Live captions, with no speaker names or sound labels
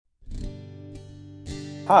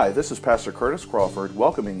Hi, this is Pastor Curtis Crawford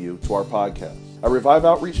welcoming you to our podcast. At Revive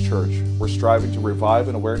Outreach Church, we're striving to revive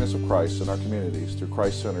an awareness of Christ in our communities through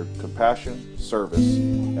Christ-centered compassion, service,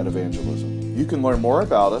 and evangelism. You can learn more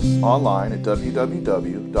about us online at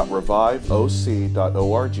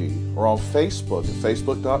www.reviveoc.org or on Facebook at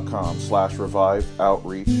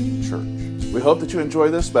facebook.com/reviveoutreachchurch. We hope that you enjoy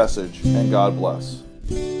this message and God bless.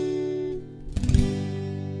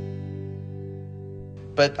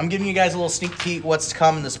 But I'm giving you guys a little sneak peek what's to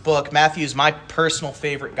come in this book. Matthew is my personal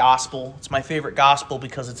favorite gospel. It's my favorite gospel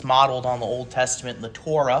because it's modeled on the Old Testament and the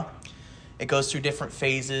Torah. It goes through different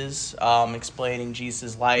phases, explaining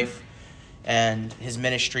Jesus' life and his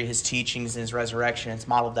ministry, his teachings, and his resurrection. It's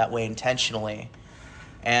modeled that way intentionally.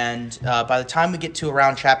 And by the time we get to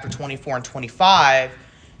around chapter 24 and 25,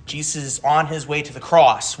 Jesus is on his way to the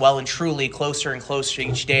cross, well and truly closer and closer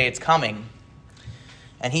each day it's coming.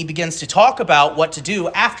 And he begins to talk about what to do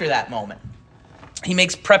after that moment. He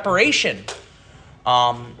makes preparation,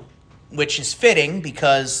 which is fitting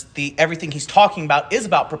because everything he's talking about is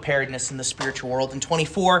about preparedness in the spiritual world. In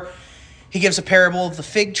 24, he gives a parable of the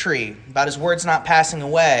fig tree, about his words not passing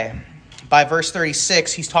away. By verse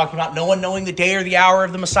 36, he's talking about no one knowing the day or the hour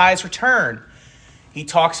of the Messiah's return. He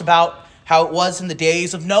talks about how it was in the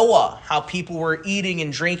days of Noah, how people were eating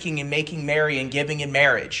and drinking and making merry and giving in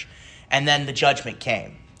marriage. And then the judgment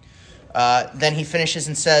came. Then he finishes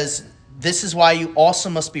and says, "This is why you also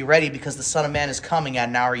must be ready, because the Son of Man is coming at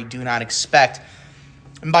an hour you do not expect."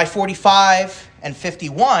 And by 45 and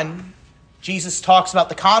 51, Jesus talks about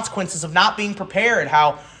the consequences of not being prepared,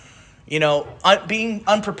 how, being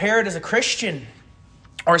unprepared as a Christian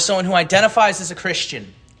or someone who identifies as a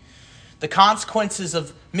Christian, the consequences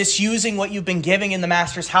of misusing what you've been giving in the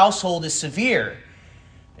Master's household is severe.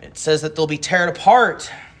 It says that they'll be torn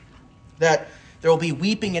apart, that there will be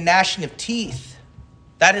weeping and gnashing of teeth.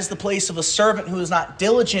 That is the place of a servant who is not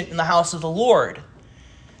diligent in the house of the Lord.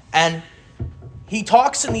 And he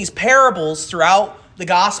talks in these parables throughout the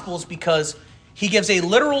Gospels because he gives a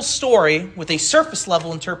literal story with a surface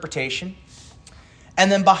level interpretation.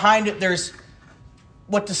 And then behind it, there's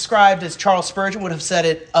what described as Charles Spurgeon would have said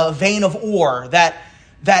it, a vein of ore,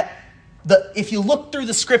 if you look through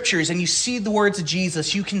the scriptures and you see the words of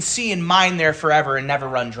Jesus, you can see and mine there forever and never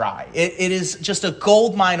run dry. It is just a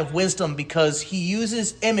gold mine of wisdom because he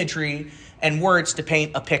uses imagery and words to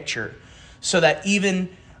paint a picture so that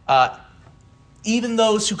even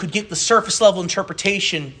those who could get the surface level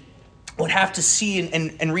interpretation would have to see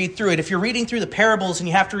and read through it. If you're reading through the parables and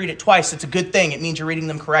you have to read it twice, it's a good thing. It means you're reading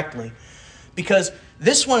them correctly. Because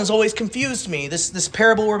this one has always confused me. This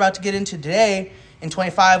parable we're about to get into today, in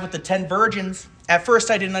 25 with the 10 virgins, at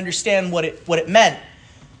first I didn't understand what it meant.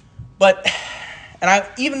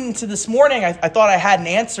 Even to this morning, I thought I had an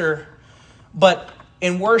answer, but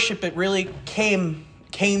in worship it really came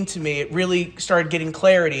to me. It really started getting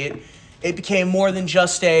clarity. It became more than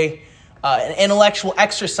just an intellectual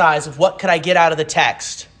exercise of what could I get out of the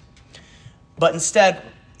text. But instead,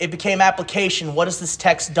 it became application. What has this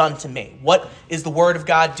text done to me? What is the Word of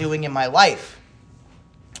God doing in my life?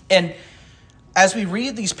 And as we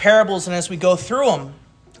read these parables and as we go through them,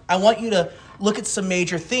 I want you to look at some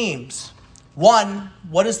major themes. One,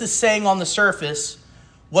 what is this saying on the surface?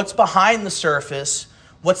 What's behind the surface?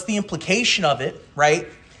 What's the implication of it, right?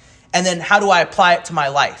 And then how do I apply it to my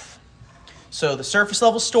life? So the surface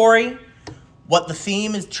level story, what the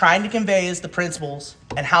theme is trying to convey is the principles,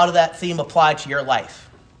 and how did that theme apply to your life?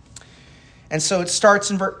 And so it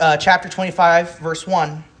starts in chapter 25, verse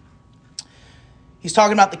 1. He's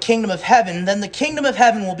talking about the kingdom of heaven. Then the kingdom of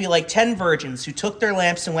heaven will be like 10 virgins who took their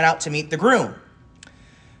lamps and went out to meet the groom.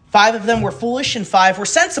 5 of them were foolish and 5 were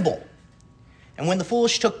sensible. And when the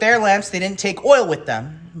foolish took their lamps, they didn't take oil with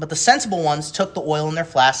them, but the sensible ones took the oil in their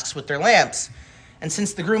flasks with their lamps. And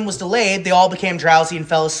since the groom was delayed, they all became drowsy and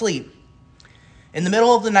fell asleep. In the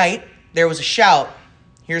middle of the night, there was a shout,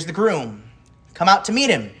 "Here's the groom. Come out to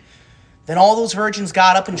meet him." Then all those virgins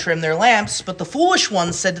got up and trimmed their lamps, but the foolish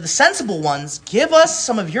ones said to the sensible ones, "Give us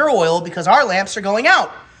some of your oil because our lamps are going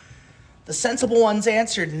out." The sensible ones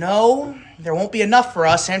answered, "No, there won't be enough for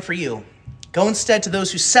us and for you. Go instead to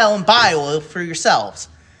those who sell and buy oil for yourselves."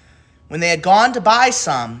 When they had gone to buy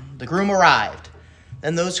some, the groom arrived.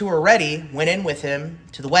 Then those who were ready went in with him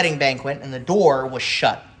to the wedding banquet, and the door was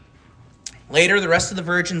shut. Later, the rest of the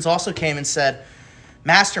virgins also came and said,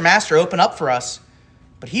 "Master, Master, open up for us."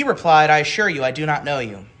 But he replied, "I assure you, I do not know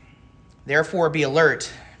you. Therefore be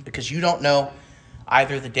alert, because you don't know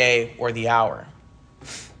either the day or the hour."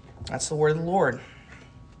 That's the word of the Lord.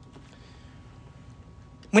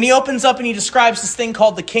 When he opens up and he describes this thing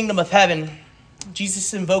called the kingdom of heaven,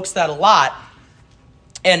 Jesus invokes that a lot.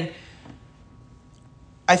 And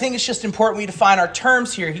I think it's just important we define our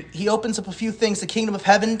terms here. He opens up a few things: the kingdom of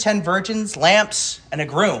heaven, 10 virgins, lamps, and a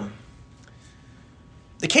groom.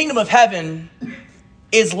 The kingdom of heaven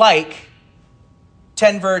is like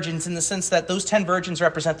 10 virgins in the sense that those 10 virgins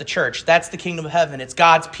represent the church. That's the kingdom of heaven. It's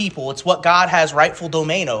God's people. It's what God has rightful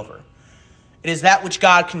domain over. It is that which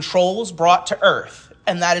God controls, brought to earth,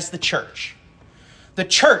 and that is the church. The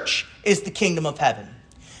church is the kingdom of heaven.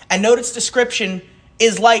 And note its description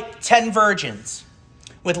is like 10 virgins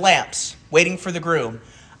with lamps waiting for the groom.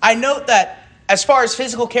 I note that as far as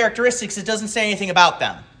physical characteristics, it doesn't say anything about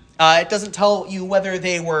them. It doesn't tell you whether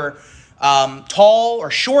they were tall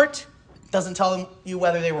or short. It doesn't tell you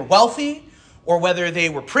whether they were wealthy or whether they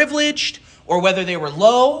were privileged or whether they were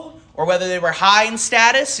low or whether they were high in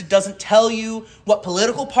status. It doesn't tell you what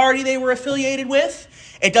political party they were affiliated with.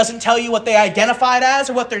 It doesn't tell you what they identified as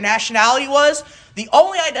or what their nationality was. The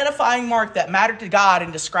only identifying mark that mattered to God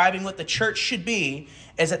in describing what the church should be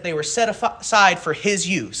is that they were set aside for his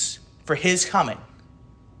use, for his coming,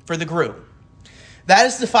 for the groom. That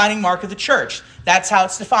is the defining mark of the church. That's how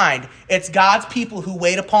it's defined. It's God's people who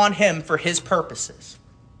wait upon him for his purposes.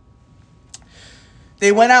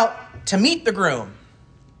 They went out to meet the groom,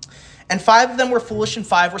 and 5 of them were foolish and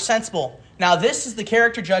 5 were sensible. Now, this is the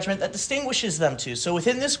character judgment that distinguishes them two. So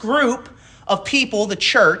within this group of people, the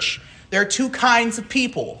church, there are 2 kinds of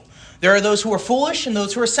people. There are those who are foolish and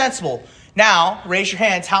those who are sensible. Now, raise your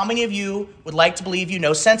hands. How many of you would like to believe you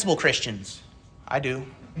know sensible Christians? I do.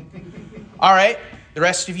 All right. The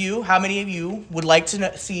rest of you, how many of you would like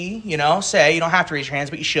to see, say, you don't have to raise your hands,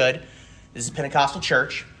 but you should. This is a Pentecostal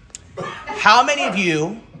church. How many of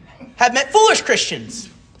you have met foolish Christians?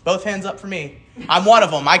 Both hands up for me. I'm one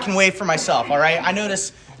of them. I can wave for myself, all right? I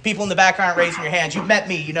notice people in the back aren't raising your hands. You've met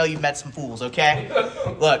me. You know you've met some fools, okay?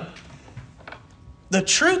 Look, the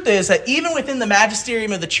truth is that even within the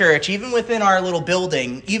magisterium of the church, even within our little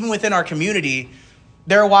building, even within our community,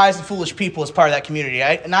 there are wise and foolish people as part of that community.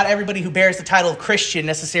 Right? Not everybody who bears the title of Christian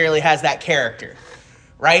necessarily has that character,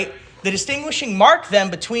 right? The distinguishing mark then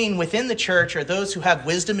between within the church are those who have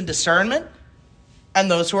wisdom and discernment and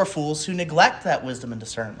those who are fools who neglect that wisdom and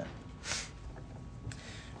discernment.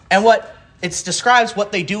 And it describes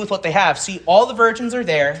what they do with what they have. See, all the virgins are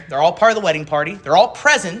there. They're all part of the wedding party. They're all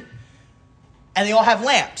present, and they all have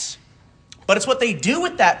lamps. But it's what they do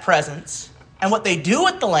with that presence and what they do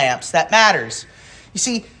with the lamps that matters. You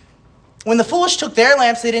see, when the foolish took their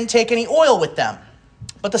lamps, they didn't take any oil with them.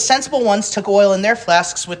 But the sensible ones took oil in their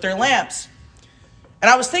flasks with their lamps. And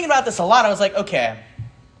I was thinking about this a lot. I was like, okay,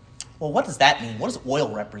 well, what does that mean? What does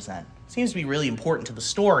oil represent? It seems to be really important to the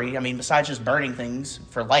story. I mean, besides just burning things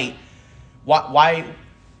for light, why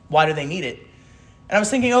do they need it? And I was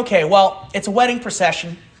thinking, okay, well, it's a wedding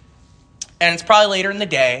procession, and it's probably later in the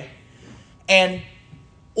day, and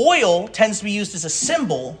oil tends to be used as a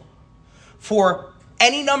symbol for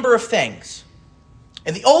any number of things.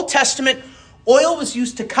 In the Old Testament, oil was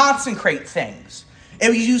used to consecrate things. It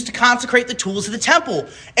was used to consecrate the tools of the temple.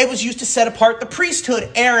 It was used to set apart the priesthood.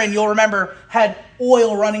 Aaron, you'll remember, had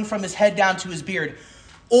oil running from his head down to his beard.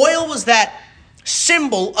 Oil was that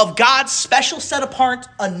symbol of God's special set apart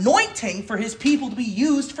anointing for his people to be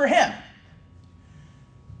used for him.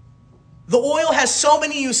 The oil has so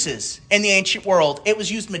many uses in the ancient world. It was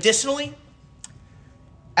used medicinally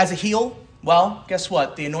as a heal. Well, guess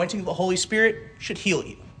what? The anointing of the Holy Spirit should heal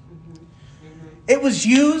you. It was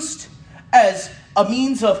used as a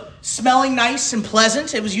means of smelling nice and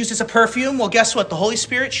pleasant. It was used as a perfume. Well, guess what? The Holy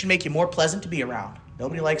Spirit should make you more pleasant to be around.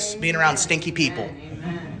 Nobody likes being around stinky people.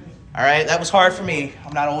 All right, that was hard for me.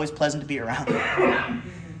 I'm not always pleasant to be around.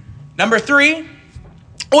 Number 3,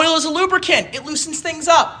 oil is a lubricant. It loosens things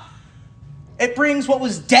up. It brings what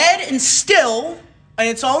was dead and still in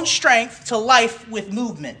its own strength to life with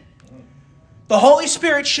movement. The Holy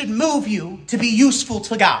Spirit should move you to be useful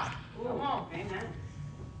to God.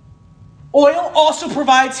 Oil also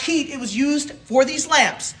provides heat. It was used for these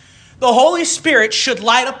lamps. The Holy Spirit should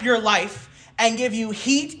light up your life and give you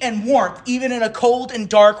heat and warmth even in a cold and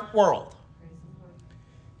dark world.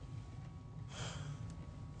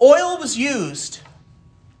 Oil was used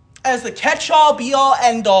as the catch-all, be-all,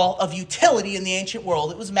 end-all of utility in the ancient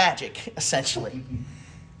world. It was magic, essentially.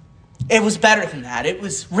 It was better than that. It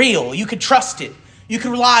was real. You could trust it. You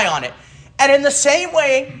could rely on it. And in the same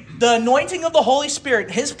way, the anointing of the Holy Spirit,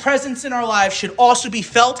 his presence in our lives, should also be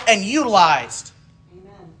felt and utilized.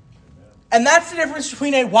 Amen. And that's the difference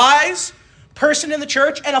between a wise person in the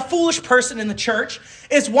church and a foolish person in the church,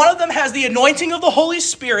 is one of them has the anointing of the Holy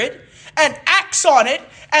Spirit and acts on it,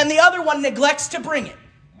 and the other one neglects to bring it.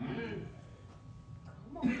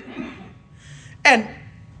 And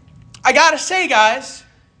I gotta say, guys,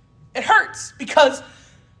 it hurts, because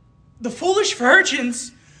the foolish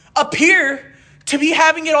virgins appear to be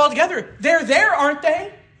having it all together. They're there, aren't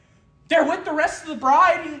they? They're with the rest of the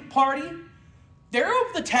bride party. They're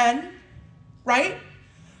of the 10, right?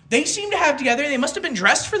 They seem to have together. They must have been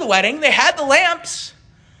dressed for the wedding. They had the lamps.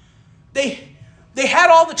 They had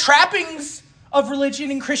all the trappings of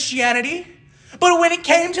religion and Christianity. But when it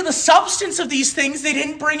came to the substance of these things, they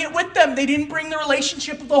didn't bring it with them. They didn't bring the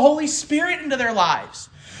relationship of the Holy Spirit into their lives.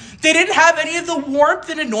 They didn't have any of the warmth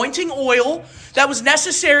and anointing oil that was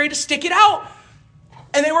necessary to stick it out.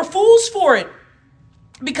 And they were fools for it.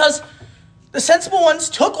 Because the sensible ones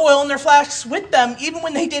took oil in their flasks with them, even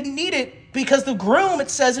when they didn't need it. Because the groom, it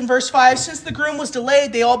says in verse 5, since the groom was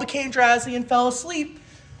delayed, they all became drowsy and fell asleep.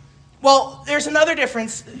 Well, there's another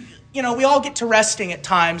difference. We all get to resting at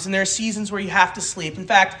times, and there are seasons where you have to sleep. In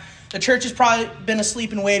fact, the church has probably been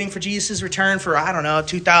asleep and waiting for Jesus' return for,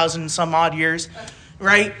 2,000 some odd years,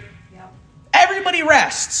 right? Yep. Everybody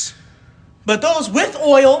rests. But those with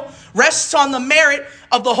oil rests on the merit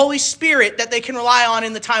of the Holy Spirit that they can rely on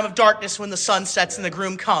in the time of darkness when the sun sets and the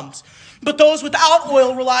groom comes. But those without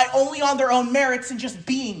oil rely only on their own merits and just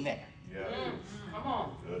being there. Yeah. Come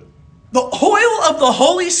on. Good. The oil of the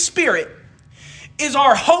Holy Spirit is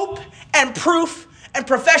our hope and proof and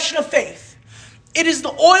profession of faith. It is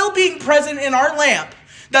the oil being present in our lamp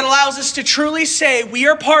that allows us to truly say we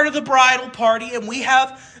are part of the bridal party and we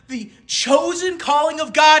have the chosen calling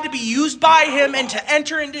of God to be used by him and to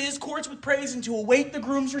enter into his courts with praise and to await the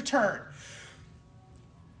groom's return.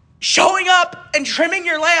 Showing up and trimming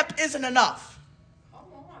your lamp isn't enough. Come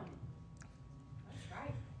on. That's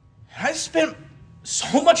right. I spent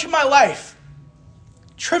so much of my life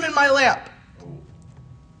trimming my lamp.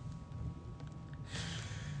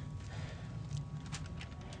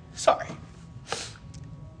 Sorry.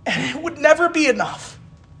 And it would never be enough.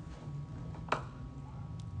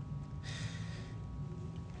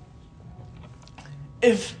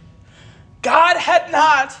 If God had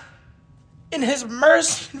not, in his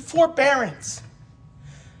mercy and forbearance,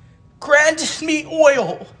 granted me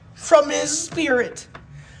oil from his Spirit,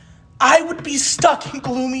 I would be stuck in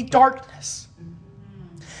gloomy darkness.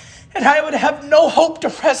 And I would have no hope to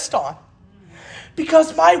rest on,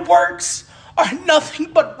 because my works are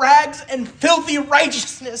nothing but rags and filthy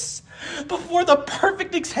righteousness before the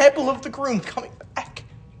perfect example of the groom coming back.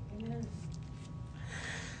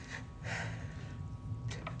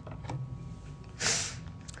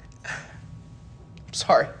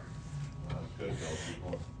 Sorry.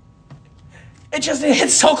 It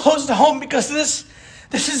hits so close to home because this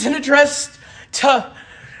isn't addressed to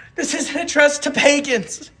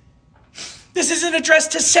pagans. This isn't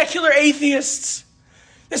addressed to secular atheists.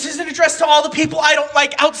 This isn't addressed to all the people I don't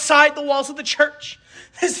like outside the walls of the church.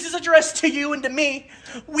 This is addressed to you and to me.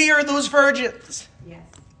 We are those virgins. Yes.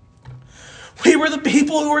 We were the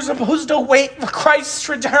people who were supposed to wait for Christ's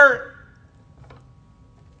return.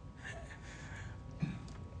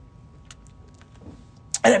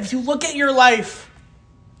 And if you look at your life,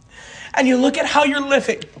 and you look at how you're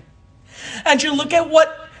living, and you look at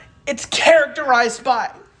what it's characterized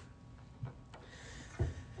by,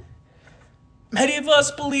 many of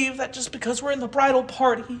us believe that just because we're in the bridal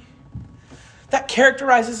party, that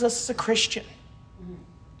characterizes us as a Christian.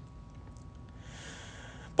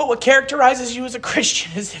 But what characterizes you as a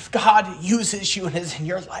Christian is if God uses you and is in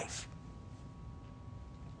your life.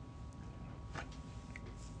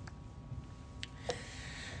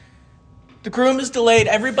 The groom is delayed.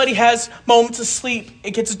 Everybody has moments of sleep.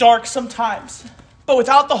 It gets dark sometimes. But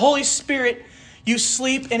without the Holy Spirit, you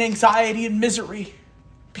sleep in anxiety and misery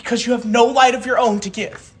because you have no light of your own to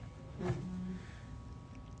give.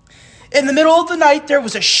 In the middle of the night, there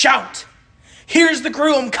was a shout. Here's the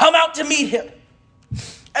groom. Come out to meet him.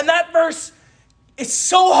 And that verse is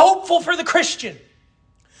so hopeful for the Christian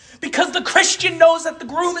because the Christian knows that the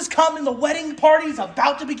groom has come and the wedding party is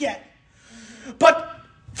about to begin. But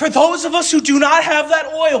for those of us who do not have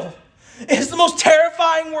that oil, it is the most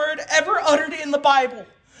terrifying word ever uttered in the Bible,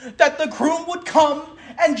 that the groom would come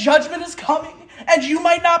and judgment is coming and you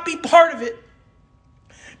might not be part of it.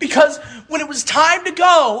 Because when it was time to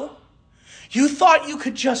go, you thought you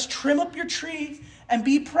could just trim up your tree and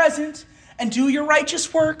be present and do your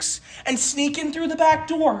righteous works and sneak in through the back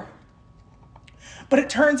door. But it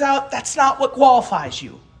turns out that's not what qualifies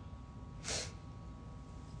you.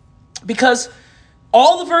 Because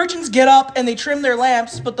all the virgins get up and they trim their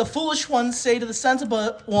lamps, but the foolish ones say to the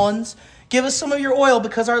sensible ones, give us some of your oil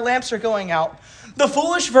because our lamps are going out. The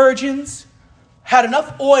foolish virgins had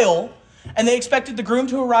enough oil and they expected the groom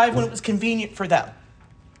to arrive when it was convenient for them.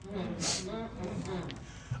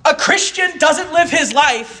 A Christian doesn't live his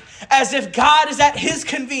life as if God is at his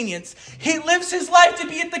convenience. He lives his life to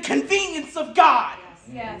be at the convenience of God.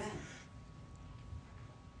 Yes.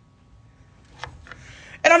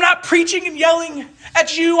 And I'm not preaching and yelling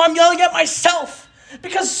at you. I'm yelling at myself.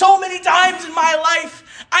 Because so many times in my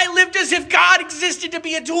life, I lived as if God existed to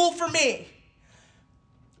be a tool for me.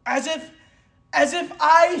 As if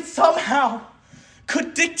I somehow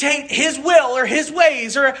could dictate his will or his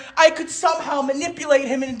ways, or I could somehow manipulate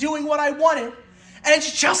him into doing what I wanted. And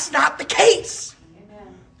it's just not the case.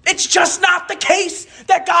 Amen. It's just not the case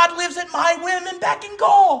that God lives at my whim and beck and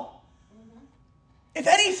call. If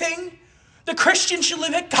anything, the Christian should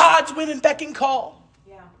live at God's whim and beck and call.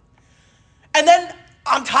 Yeah. And then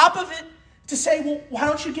on top of it, to say, well, why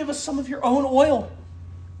don't you give us some of your own oil?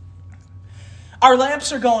 Our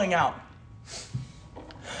lamps are going out.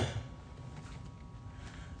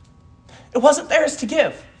 It wasn't theirs to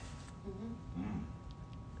give.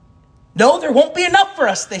 No, there won't be enough for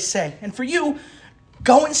us, they say. And for you,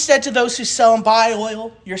 go instead to those who sell and buy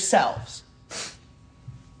oil yourselves.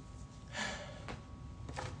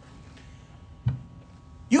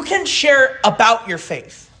 You can share about your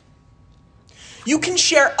faith. You can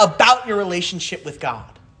share about your relationship with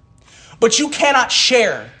God. But you cannot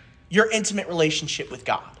share your intimate relationship with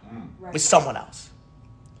God, with someone else.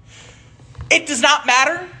 It does not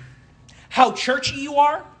matter how churchy you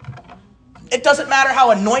are. It doesn't matter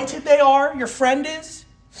how anointed they are, your friend is.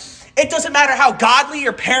 It doesn't matter how godly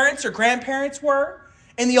your parents or grandparents were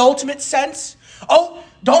in the ultimate sense. Oh,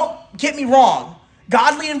 don't get me wrong.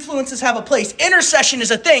 Godly influences have a place. Intercession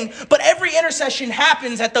is a thing, but every intercession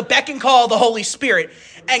happens at the beck and call of the Holy Spirit.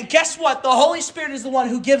 And guess what? The Holy Spirit is the one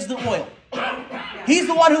who gives the oil. He's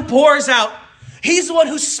the one who pours out. He's the one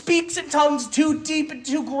who speaks in tongues too deep and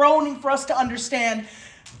too groaning for us to understand.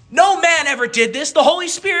 No man ever did this. The Holy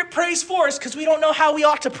Spirit prays for us because we don't know how we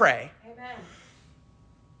ought to pray. Amen.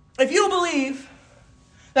 If you believe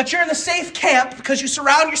that you're in the safe camp because you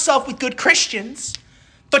surround yourself with good Christians,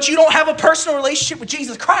 but you don't have a personal relationship with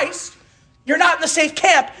Jesus Christ, you're not in the safe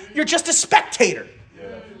camp. You're just a spectator.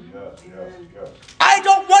 Yes. I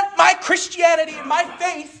don't want my Christianity and my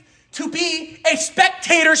faith to be a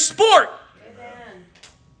spectator sport. Amen.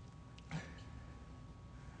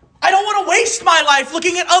 I don't want to waste my life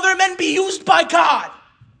looking at other men be used by God.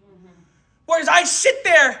 Whereas I sit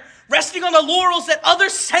there resting on the laurels that other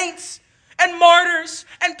saints and martyrs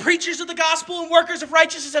and preachers of the gospel and workers of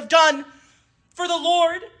righteousness have done for the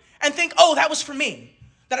Lord and think, oh, that was for me.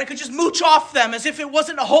 That I could just mooch off them as if it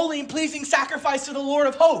wasn't a holy and pleasing sacrifice to the Lord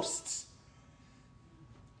of hosts.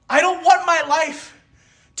 I don't want my life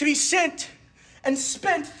to be sent and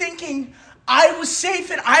spent thinking I was safe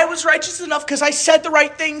and I was righteous enough because I said the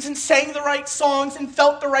right things and sang the right songs and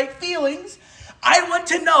felt the right feelings. I want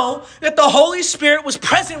to know that the Holy Spirit was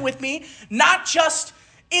present with me, not just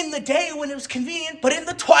in the day when it was convenient, but in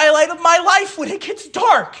the twilight of my life when it gets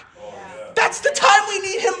dark. That's the time we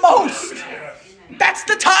need him most. That's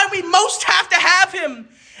the time we most have to have him.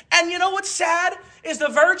 And you know what's sad is the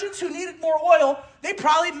virgins who needed more oil, they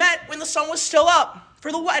probably met when the sun was still up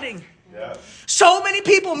for the wedding. Yeah. So many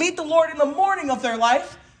people meet the Lord in the morning of their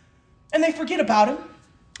life and they forget about him.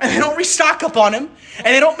 And they don't restock up on him. And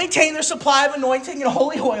they don't maintain their supply of anointing and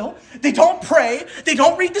holy oil. They don't pray. They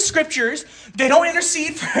don't read the scriptures. They don't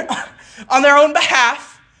intercede on their own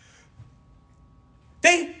behalf.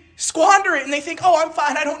 They squander it and they think, oh, I'm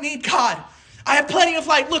fine. I don't need God. I have plenty of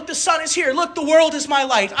light. Look, the sun is here. Look, the world is my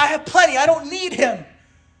light. I have plenty. I don't need him.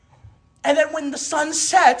 And then when the sun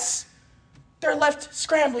sets, they're left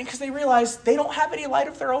scrambling because they realize they don't have any light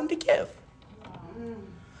of their own to give.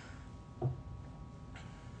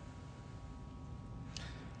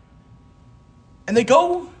 And they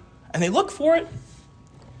go and they look for it.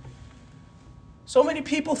 So many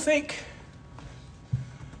people think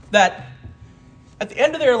that at the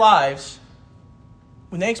end of their lives,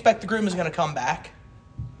 when they expect the groom is going to come back,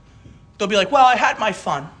 they'll be like, well, I had my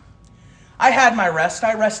fun. I had my rest.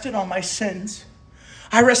 I rested on my sins.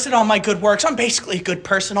 I rested on my good works. I'm basically a good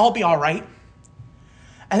person. I'll be all right.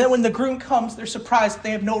 And then when the groom comes, they're surprised that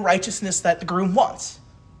they have no righteousness that the groom wants.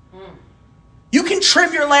 You can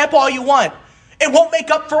trim your lamp all you want. It won't make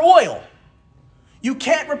up for oil. You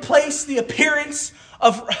can't replace the appearance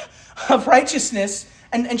of righteousness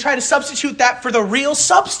and try to substitute that for the real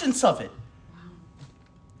substance of it.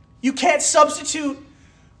 You can't substitute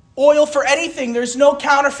oil for anything. There's no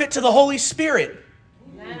counterfeit to the Holy Spirit.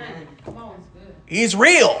 Amen. Come on. He's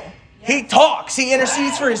real. He talks. He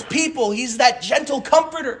intercedes for his people. He's that gentle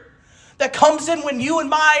comforter that comes in when you and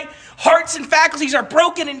my hearts and faculties are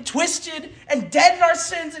broken and twisted and dead in our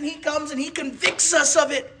sins, and he comes and he convicts us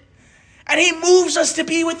of it. And he moves us to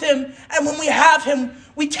be with him. And when we have him,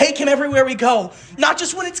 we take him everywhere we go. Not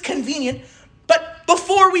just when it's convenient, but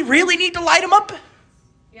before we really need to light him up.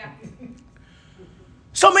 Yeah.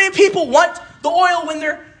 So many people want the oil when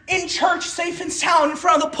they're in church, safe and sound, in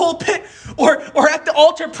front of the pulpit or at the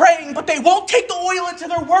altar praying, but they won't take the oil into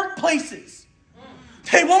their workplaces.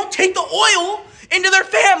 They won't take the oil into their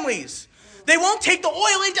families. They won't take the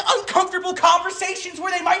oil into uncomfortable conversations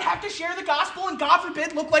where they might have to share the gospel and, God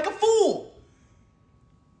forbid, look like a fool.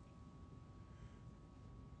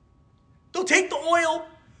 They'll take the oil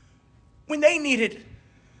when they need it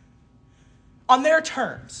on their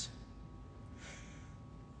terms.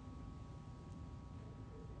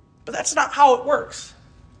 But that's not how it works.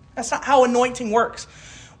 That's not how anointing works.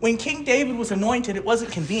 When King David was anointed, it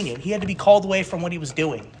wasn't convenient. He had to be called away from what he was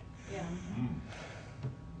doing. Yeah.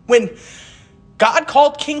 When God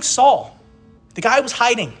called King Saul, the guy was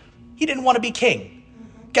hiding. He didn't want to be king.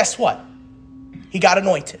 Guess what? He got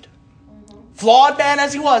anointed. Flawed man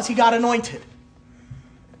as he was, he got anointed.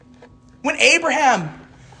 When Abraham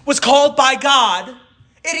was called by God,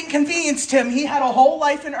 it inconvenienced him. He had a whole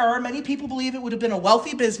life in Ur. Many people believe it would have been a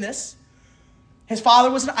wealthy business. His father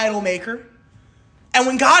was an idol maker. And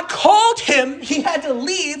when God called him, he had to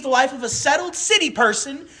leave the life of a settled city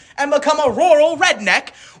person and become a rural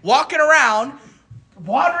redneck, walking around,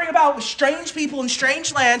 wandering about with strange people in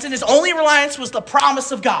strange lands, and his only reliance was the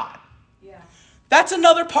promise of God. Yeah. That's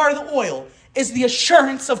another part of the oil, is the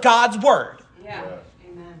assurance of God's word. Yeah.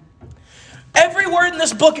 Amen. Every word in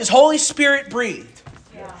this book is Holy Spirit breathed.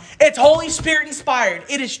 Yeah. It's Holy Spirit inspired.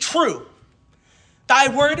 It is true. Thy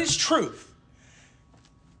word is truth.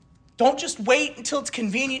 Don't just wait until it's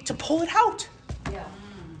convenient to pull it out. Yeah.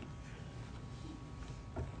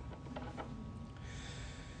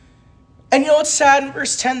 And you know what's sad? In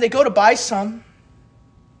verse 10, they go to buy some.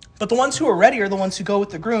 But the ones who are ready are the ones who go with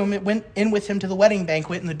the groom. It went in with him to the wedding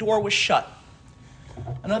banquet, and the door was shut.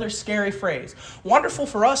 Another scary phrase. Wonderful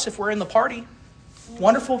for us if we're in the party.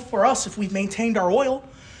 Wonderful for us if we've maintained our oil.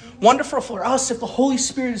 Wonderful for us if the Holy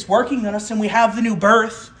Spirit is working on us and we have the new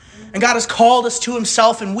birth. And God has called us to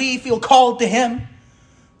himself and we feel called to him.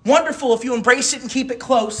 Wonderful if you embrace it and keep it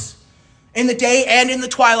close in the day and in the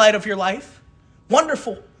twilight of your life.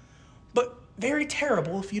 Wonderful. But very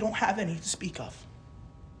terrible if you don't have any to speak of.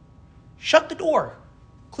 Shut the door.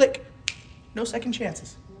 Click. No second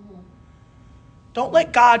chances. Don't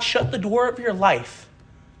let God shut the door of your life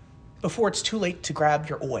before it's too late to grab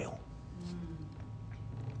your oil.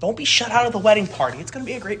 Don't be shut out of the wedding party. It's going to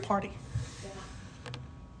be a great party.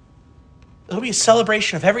 It'll be a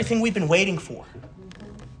celebration of everything we've been waiting for.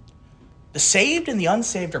 The saved and the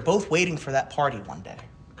unsaved are both waiting for that party one day.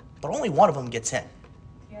 But only one of them gets in.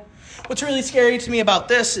 Yeah. What's really scary to me about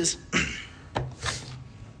this is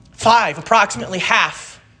approximately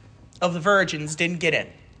half of the virgins didn't get in.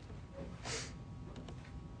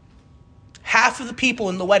 Half of the people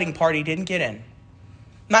in the wedding party didn't get in. I'm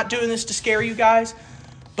not doing this to scare you guys,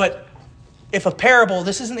 but if a parable,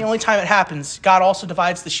 this isn't the only time it happens, God also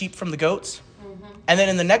divides the sheep from the goats. Mm-hmm. And then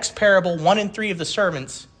in the next parable, 1 in 3 of the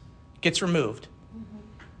servants gets removed. Mm-hmm.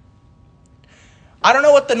 I don't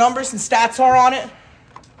know what the numbers and stats are on it,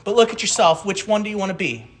 but look at yourself. Which one do you want to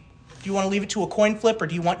be? Do you want to leave it to a coin flip or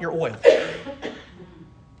do you want your oil?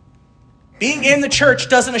 Being in the church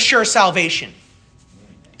doesn't assure salvation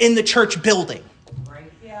in the church building.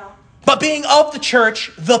 Right. Yeah. But being of the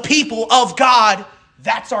church, the people of God,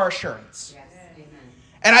 that's our assurance. Yes. Amen.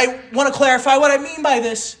 And I want to clarify what I mean by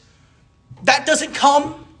this. That doesn't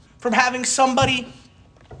come from having somebody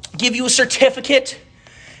give you a certificate.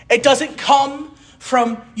 It doesn't come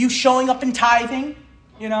from you showing up and tithing,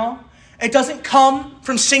 you know. It doesn't come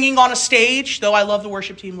from singing on a stage, though I love the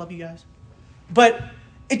worship team, love you guys. But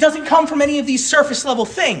it doesn't come from any of these surface level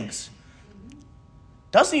things.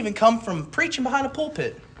 It doesn't even come from preaching behind a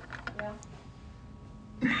pulpit.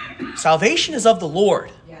 Yeah. Salvation is of the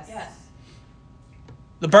Lord. Yes. Yes.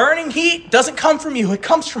 The burning heat doesn't come from you, it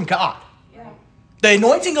comes from God. Yeah. The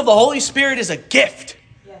anointing of the Holy Spirit is a gift.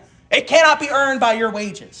 Yes. It cannot be earned by your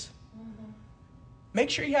wages. Mm-hmm.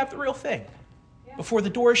 Make sure you have the real thing before the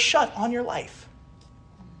door is shut on your life.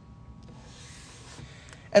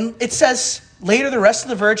 And it says, later the rest of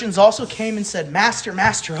the virgins also came and said, Master,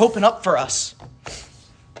 Master, open up for us.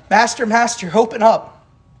 Master, Master, open up.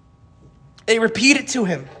 They repeat it to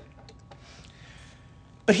him.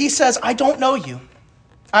 But he says, I don't know you.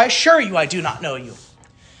 I assure you I do not know you.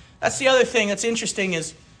 That's the other thing that's interesting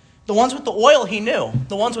is the ones with the oil he knew.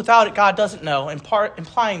 The ones without it God doesn't know,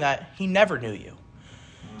 implying that he never knew you.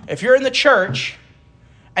 If you're in the church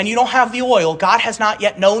and you don't have the oil, God has not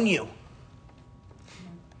yet known you.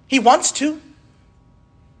 He wants to.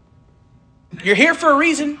 You're here for a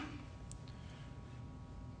reason.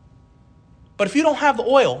 But if you don't have the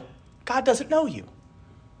oil, God doesn't know you.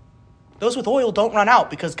 Those with oil don't run out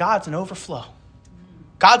because God's an overflow.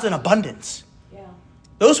 God's in abundance. Yeah.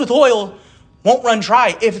 Those with oil won't run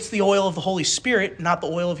dry if it's the oil of the Holy Spirit, not the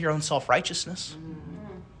oil of your own self-righteousness.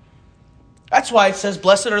 That's why it says,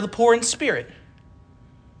 blessed are the poor in spirit.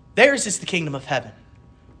 Theirs is the kingdom of heaven.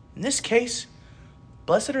 In this case,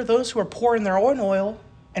 blessed are those who are poor in their own oil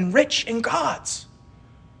and rich in God's.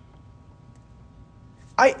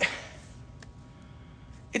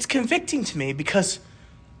 It's convicting to me because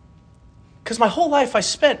my whole life I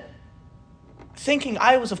spent thinking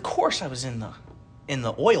of course I was in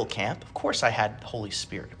the oil camp. Of course I had the Holy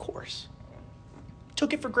Spirit, of course.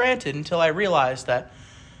 Took it for granted until I realized that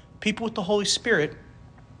people with the Holy Spirit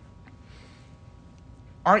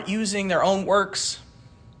aren't using their own works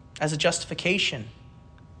as a justification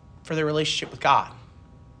for their relationship with God.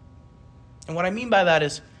 And what I mean by that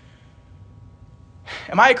is,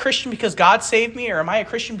 am I a Christian because God saved me, or am I a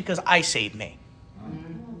Christian because I saved me?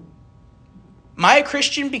 Am I a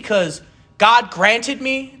Christian because God granted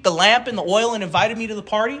me the lamp and the oil and invited me to the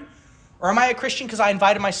party? Or am I a Christian because I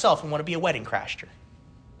invited myself and want to be a wedding crasher?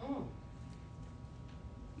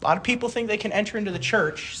 A lot of people think they can enter into the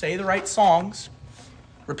church, say the right songs,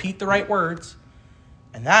 repeat the right words,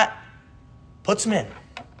 and that puts them in.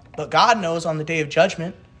 But God knows on the day of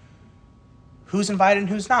judgment who's invited and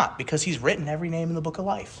who's not, because he's written every name in the book of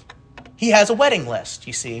life. He has a wedding list,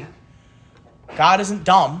 you see. God isn't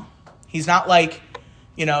dumb. He's not like,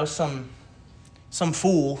 some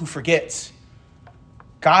fool who forgets.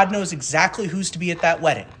 God knows exactly who's to be at that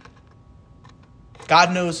wedding.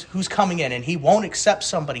 God knows who's coming in, and he won't accept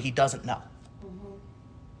somebody he doesn't know.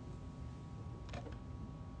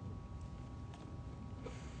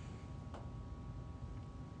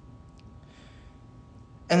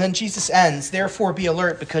 And then Jesus ends, therefore be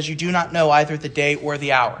alert, because you do not know either the day or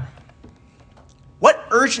the hour. What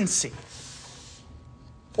urgency?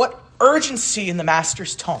 What urgency in the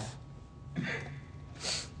Master's tone?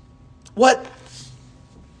 What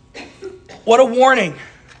a warning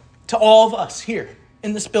to all of us here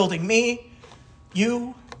in this building. Me,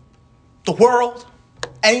 you, the world,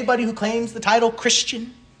 anybody who claims the title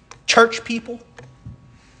Christian, church people,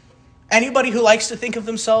 anybody who likes to think of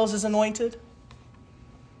themselves as anointed,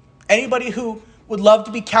 anybody who would love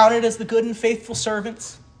to be counted as the good and faithful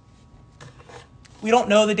servants. We don't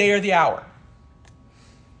know the day or the hour.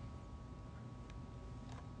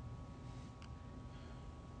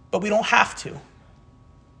 But we don't have to.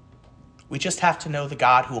 We just have to know the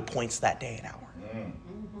God who appoints that day and hour.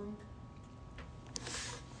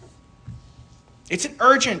 It's an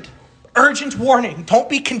urgent warning. Don't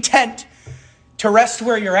be content to rest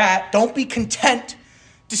where you're at. Don't be content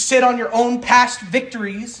to sit on your own past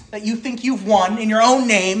victories that you think you've won in your own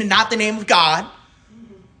name and not the name of God.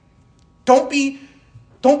 Don't be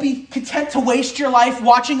content to waste your life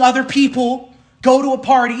watching other people go to a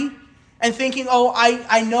party and thinking,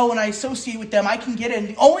 I know and I associate with them, I can get in.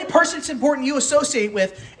 The only person it's important you associate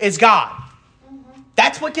with is God.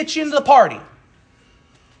 That's what gets you into the party.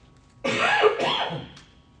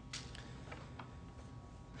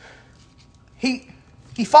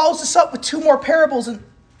 He follows this up with two more parables, and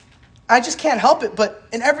I just can't help it, but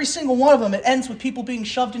in every single one of them, it ends with people being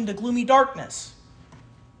shoved into gloomy darkness.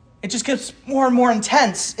 It just gets more and more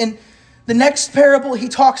intense. In the next parable, he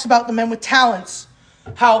talks about the men with talents,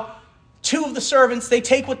 how two of the servants, they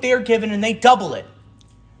take what they are given and they double it.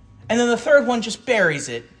 And then the third one just buries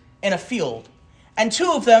it in a field. And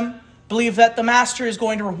two of them believe that the master is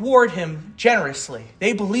going to reward him generously.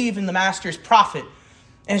 They believe in the master's profit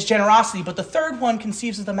and his generosity. But the third one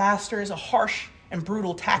conceives of the master as a harsh and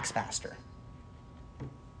brutal tax master.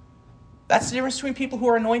 That's the difference between people who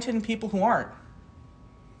are anointed and people who aren't.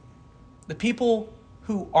 The people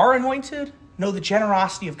who are anointed know the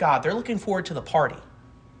generosity of God. They're looking forward to the party.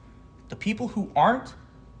 The people who aren't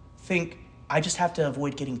think, I just have to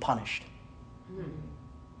avoid getting punished.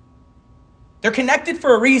 They're connected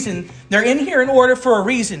for a reason. They're in here in order for a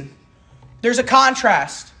reason. There's a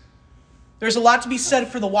contrast. There's a lot to be said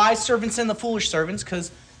for the wise servants and the foolish servants,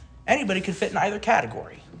 because anybody could fit in either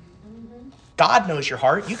category. God knows your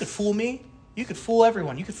heart. You could fool me. You could fool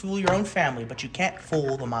everyone. You could fool your own family, but you can't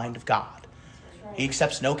fool the mind of God. He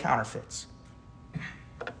accepts no counterfeits.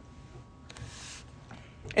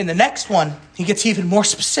 In the next one, he gets even more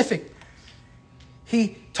specific.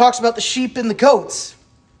 He talks about the sheep and the goats,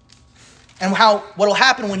 and what will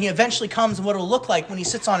happen when he eventually comes, and what it will look like when he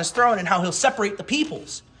sits on his throne, and how he'll separate the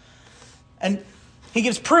peoples. And he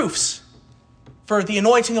gives proofs for the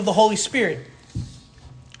anointing of the Holy Spirit.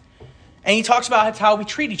 And he talks about how we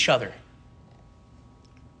treat each other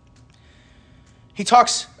He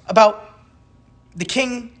talks about the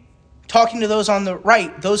king talking to those on the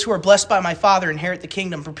right, those who are blessed by my Father inherit the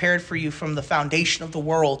kingdom prepared for you from the foundation of the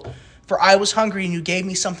world. For I was hungry and you gave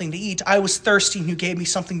me something to eat. I was thirsty and you gave me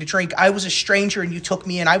something to drink. I was a stranger and you took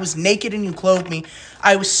me in. I was naked and you clothed me.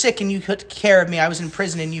 I was sick and you took care of me. I was in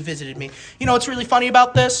prison and you visited me. You know what's really funny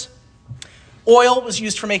about this? Oil was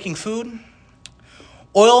used for making food.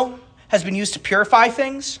 Oil has been used to purify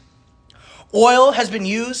things. Oil has been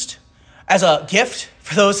used as a gift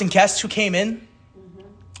for those and guests who came in.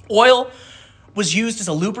 Oil was used as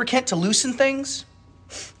a lubricant to loosen things,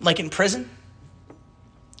 like in prison.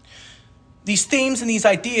 These themes and these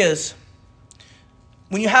ideas,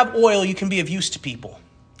 when you have oil, you can be of use to people.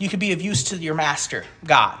 You can be of use to your master,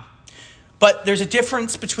 God. But there's a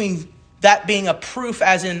difference between that being a proof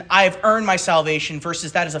as in I have earned my salvation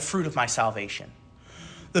versus that is a fruit of my salvation.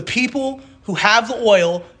 The people who have the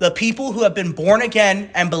oil, the people who have been born again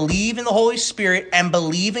and believe in the Holy Spirit and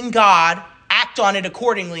believe in God, act on it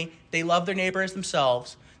accordingly. They love their neighbor as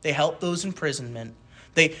themselves. They help those in imprisonment.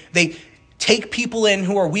 They take people in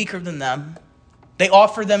who are weaker than them. They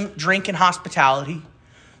offer them drink and hospitality.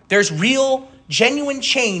 There's real, genuine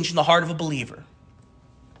change in the heart of a believer.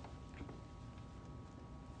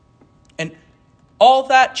 And all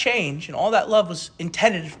that change and all that love was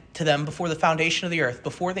intended to them before the foundation of the earth,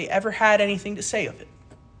 before they ever had anything to say of it.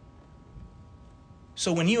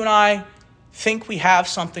 So when you and I think we have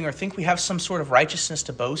something or think we have some sort of righteousness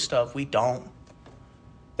to boast of, we don't.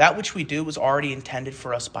 That which we do was already intended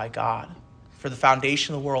for us by God. For the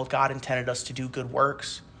foundation of the world, God intended us to do good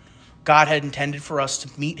works. God had intended for us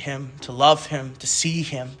to meet him, to love him, to see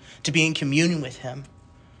him, to be in communion with him.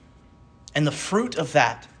 And the fruit of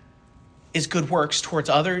that is good works towards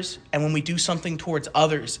others. And when we do something towards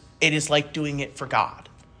others, it is like doing it for God.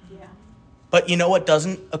 Yeah. But you know what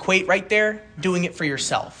doesn't equate right there? Doing it for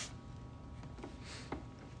yourself.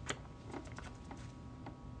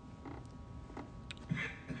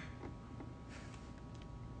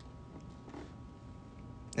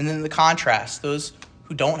 And then the contrast, those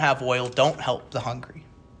who don't have oil don't help the hungry.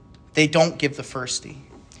 They don't give the thirsty.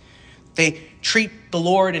 They treat the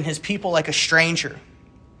Lord and his people like a stranger.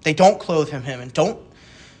 They don't clothe him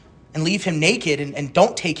and leave him naked and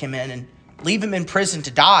don't take him in and leave him in prison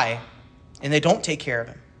to die, and they don't take care of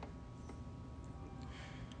him.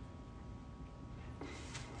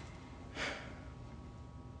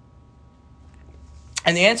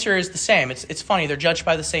 And the answer is the same. It's funny. They're judged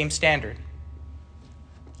by the same standard.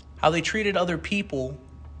 How they treated other people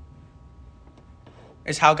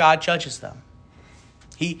is how God judges them.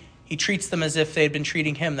 He treats them as if they had been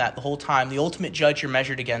treating him that the whole time. The ultimate judge you're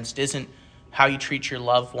measured against isn't how you treat your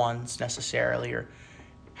loved ones necessarily, or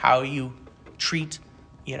how you treat,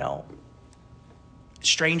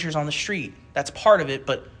 strangers on the street. That's part of it,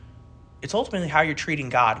 but it's ultimately how you're treating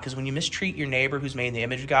God. Because when you mistreat your neighbor who's made in the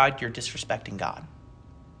image of God, you're disrespecting God.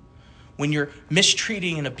 When you're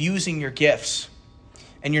mistreating and abusing your gifts,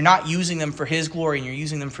 and you're not using them for his glory and you're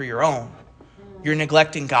using them for your own, you're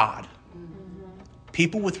neglecting God.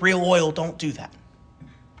 People with real oil don't do that.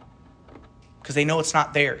 Because they know it's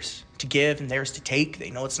not theirs to give and theirs to take.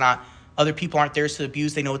 They know it's not, other people aren't theirs to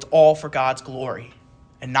abuse. They know it's all for God's glory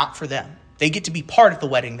and not for them. They get to be part of the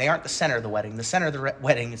wedding. They aren't the center of the wedding. The center of the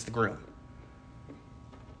wedding is the groom.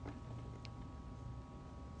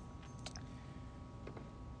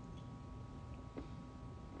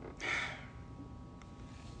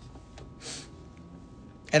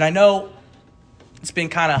 And I know it's been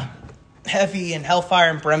kind of heavy and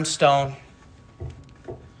hellfire and brimstone.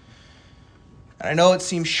 And I know it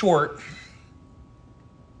seems short.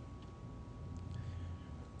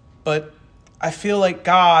 But I feel like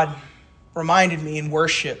God reminded me in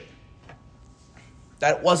worship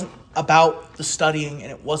that it wasn't about the studying,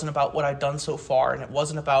 and it wasn't about what I've done so far, and it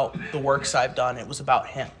wasn't about the works I've done. It was about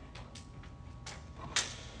him.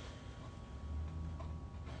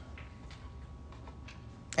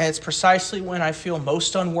 And it's precisely when I feel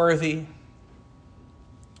most unworthy,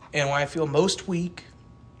 and when I feel most weak,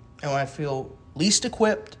 and when I feel least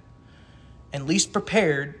equipped and least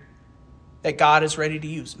prepared, that God is ready to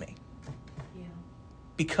use me. Yeah.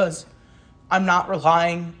 Because I'm not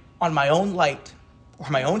relying on my own light or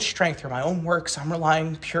my own strength or my own works. I'm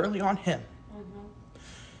relying purely on him.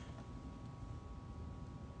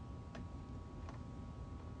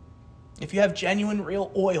 If you have genuine,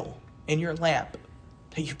 real oil in your lamp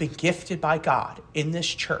that you've been gifted by God in this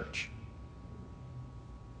church,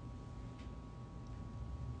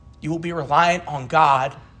 you will be reliant on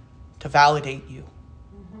God to validate you.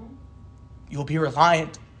 You will be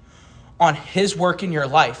reliant on his work in your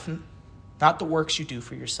life, not the works you do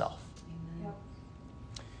for yourself. Yep.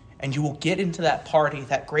 And you will get into that party,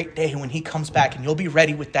 that great day when he comes back, and you'll be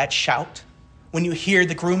ready with that shout. When you hear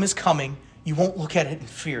the groom is coming, you won't look at it in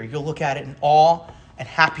fear. You'll look at it in awe and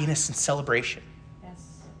happiness and celebration.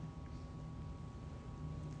 Yes.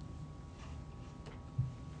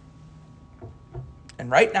 And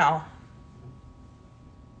right now,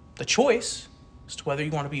 the choice as to whether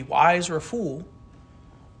you want to be wise or a fool,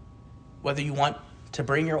 whether you want to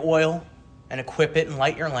bring your oil and equip it and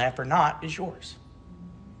light your lamp or not, is yours.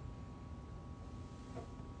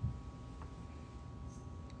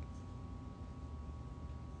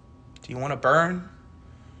 Do you want to burn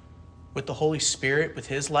with the Holy Spirit, with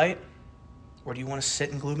his light? Or do you want to sit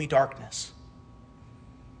in gloomy darkness?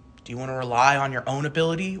 Do you want to rely on your own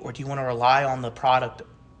ability, or do you want to rely on the product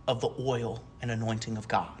of the oil and anointing of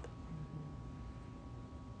God?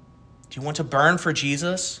 Do you want to burn for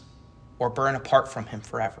Jesus or burn apart from him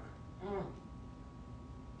forever?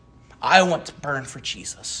 I want to burn for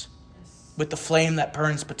Jesus with the flame that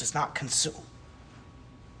burns but does not consume.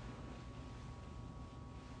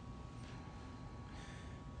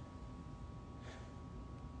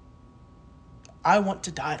 I want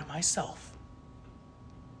to die to myself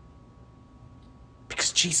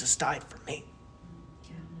because Jesus died for me.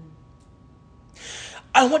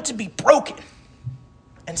 I want to be broken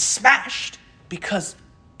and smashed because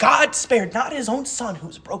God spared not his own son who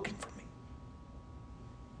was broken for me.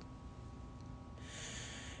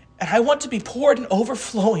 And I want to be poured and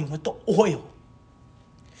overflowing with the oil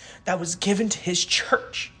that was given to his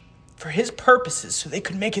church for his purposes so they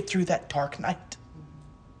could make it through that dark night.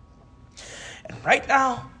 And right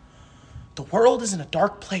now, the world is in a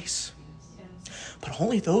dark place. But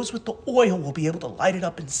only those with the oil will be able to light it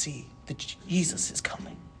up and see that Jesus is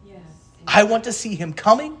coming. Yes. I want to see him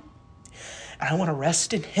coming, and I want to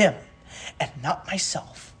rest in him and not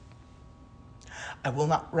myself. I will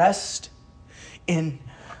not rest in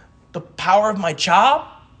the power of my job.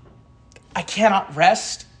 I cannot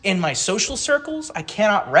rest in my social circles. I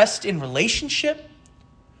cannot rest in relationship.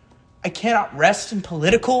 I cannot rest in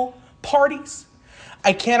political parties.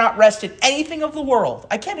 I cannot rest in anything of the world.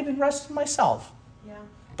 I can't even rest in myself. Yeah.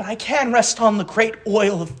 But I can rest on the great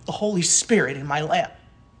oil of the Holy Spirit in my lamp.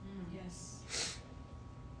 Yes.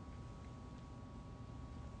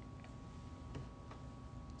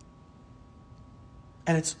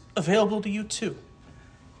 And it's available to you too.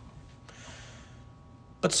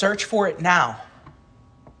 But search for it now.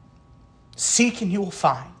 Seek and you will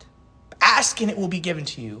find. Ask and it will be given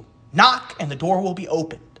to you. Knock and the door will be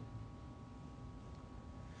opened.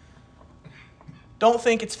 Don't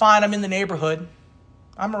think it's fine, I'm in the neighborhood.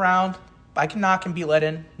 I'm around. I can knock and be let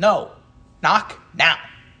in. No. Knock now.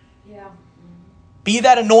 Yeah. Be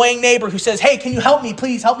that annoying neighbor who says, hey, can you help me?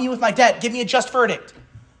 Please help me with my debt. Give me a just verdict.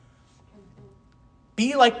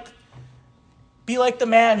 Be like the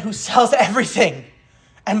man who sells everything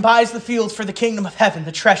and buys the fields for the kingdom of heaven,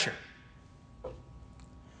 the treasure.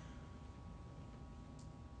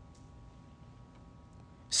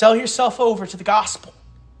 Sell yourself over to the gospel.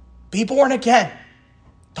 Be born again.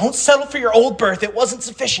 Don't settle for your old birth. It wasn't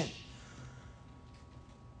sufficient.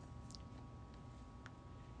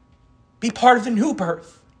 Be part of the new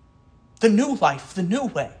birth, the new life, the new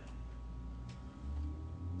way.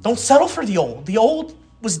 Don't settle for the old. The old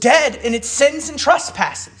was dead in its sins and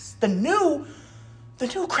trespasses. The new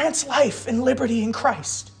grants life and liberty in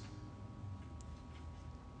Christ.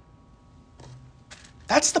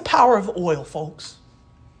 That's the power of the oil, folks.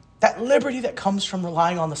 That liberty that comes from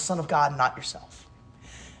relying on the Son of God, not yourself.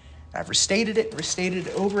 I've restated it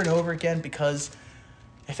over and over again because,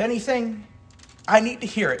 if anything, I need to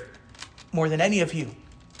hear it more than any of you.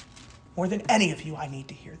 More than any of you, I need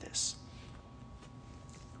to hear this.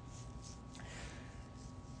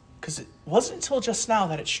 Because it wasn't until just now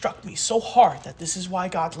that it struck me so hard that this is why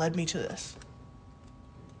God led me to this.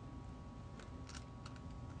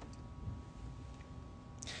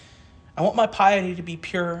 I want my piety to be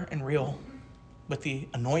pure and real with the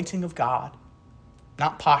anointing of God,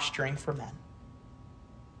 not posturing for men.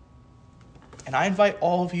 And I invite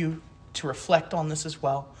all of you to reflect on this as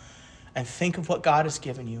well and think of what God has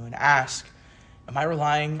given you and ask, am I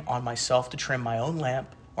relying on myself to trim my own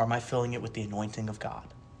lamp, or am I filling it with the anointing of God?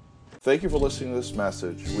 Thank you for listening to this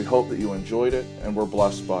message. We hope that you enjoyed it and were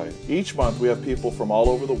blessed by it. Each month we have people from all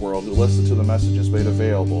over the world who listen to the messages made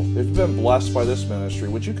available. If you've been blessed by this ministry,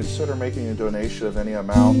 would you consider making a donation of any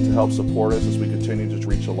amount to help support us as we continue to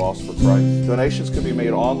reach a lost for Christ? Donations can be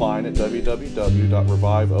made online at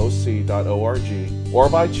www.reviveoc.org or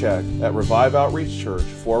by check at Revive Outreach Church,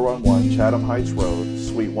 411 Chatham Heights Road,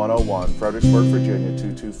 Suite 101, Fredericksburg, Virginia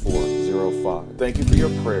 22405. Thank you for your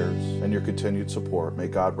prayers and your continued support. May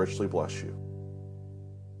God richly bless you.